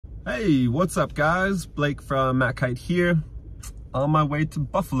Hey, what's up guys? Blake from MACkite here. On my way to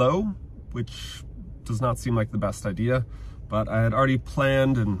Buffalo, which does not seem like the best idea, but I had already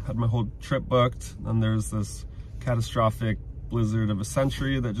planned and had my whole trip booked, and there's this catastrophic blizzard of a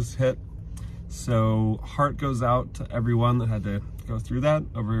century that just hit. So heart goes out to everyone that had to go through that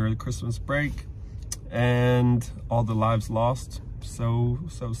over the Christmas break and all the lives lost. So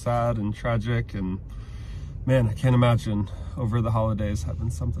sad and tragic, and man, I can't imagine over the holidays having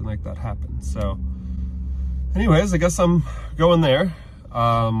something like that happen. So anyways, I guess I'm going there.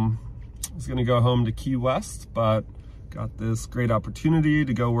 I was gonna go home to Key West, but got this great opportunity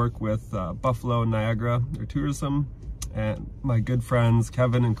to go work with Buffalo and Niagara, their tourism, and my good friends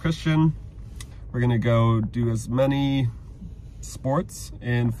Kevin and Christian. We're gonna go do as many sports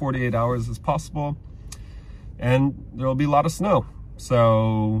in 48 hours as possible, and there'll be a lot of snow.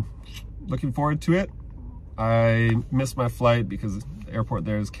 So looking forward to it. I missed my flight because the airport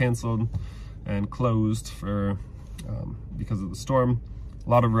there is canceled and closed for because of the storm. A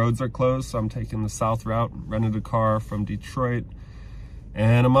lot of roads are closed, so I'm taking the south route, rented a car from Detroit,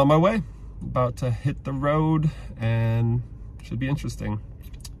 and I'm on my way. About to hit the road, and should be interesting.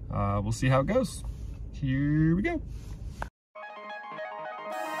 We'll see how it goes. Here we go.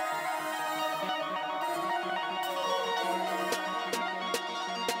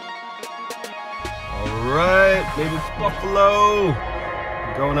 All right, made it to Buffalo.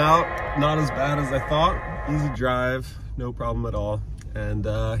 Going out, not as bad as I thought. Easy drive, no problem at all. And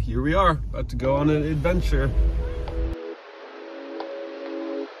here we are, about to go on an adventure.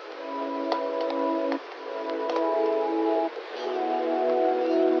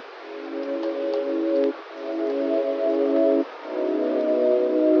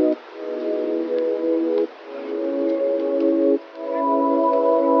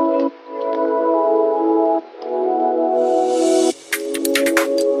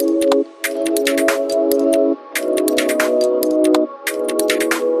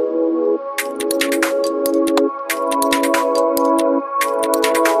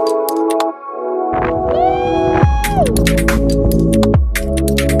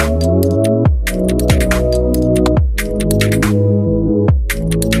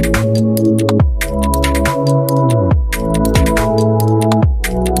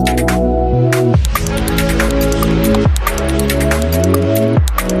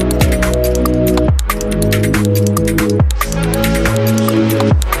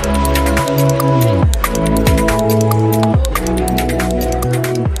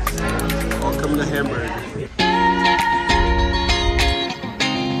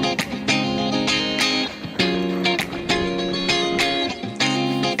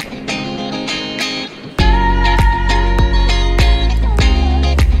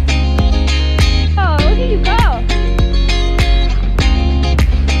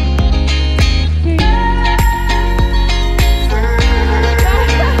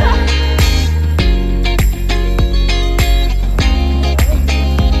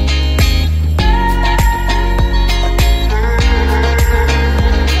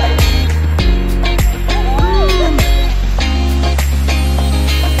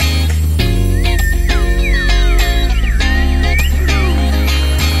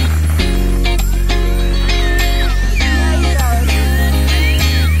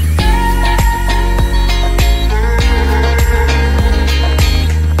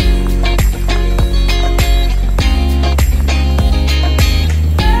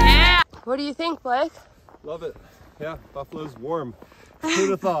 What do you think, Blake? Love it. Yeah, Buffalo's warm. Who'd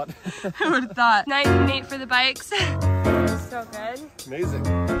have thought? Who would have thought? Nice and neat for the bikes. So good. Amazing.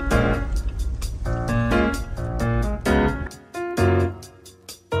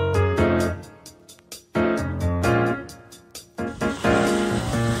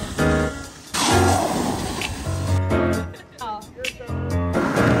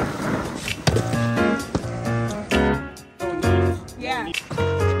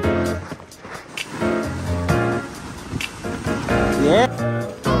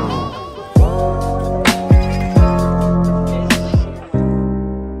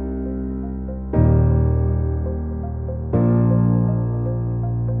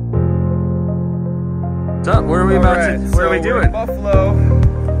 What's up? What are we about to? What are we doing? In Buffalo,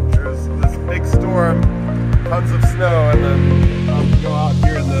 there's this big storm, tons of snow, and then go out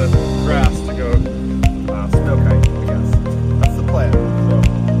here in the grass to go snowkiting, I guess. That's the plan. So.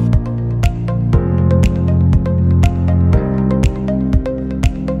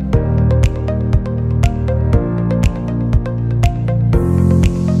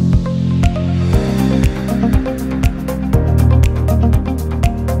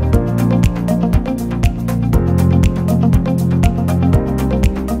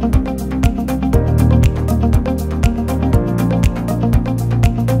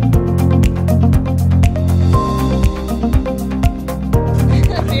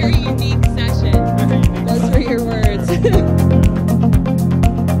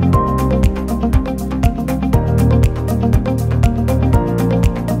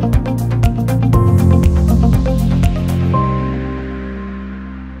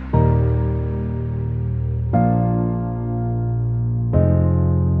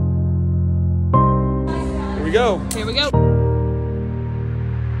 we go. Here we go.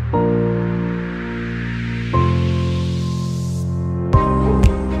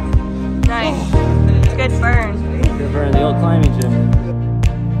 Nice. Good burn. Good burn, the old climbing gym.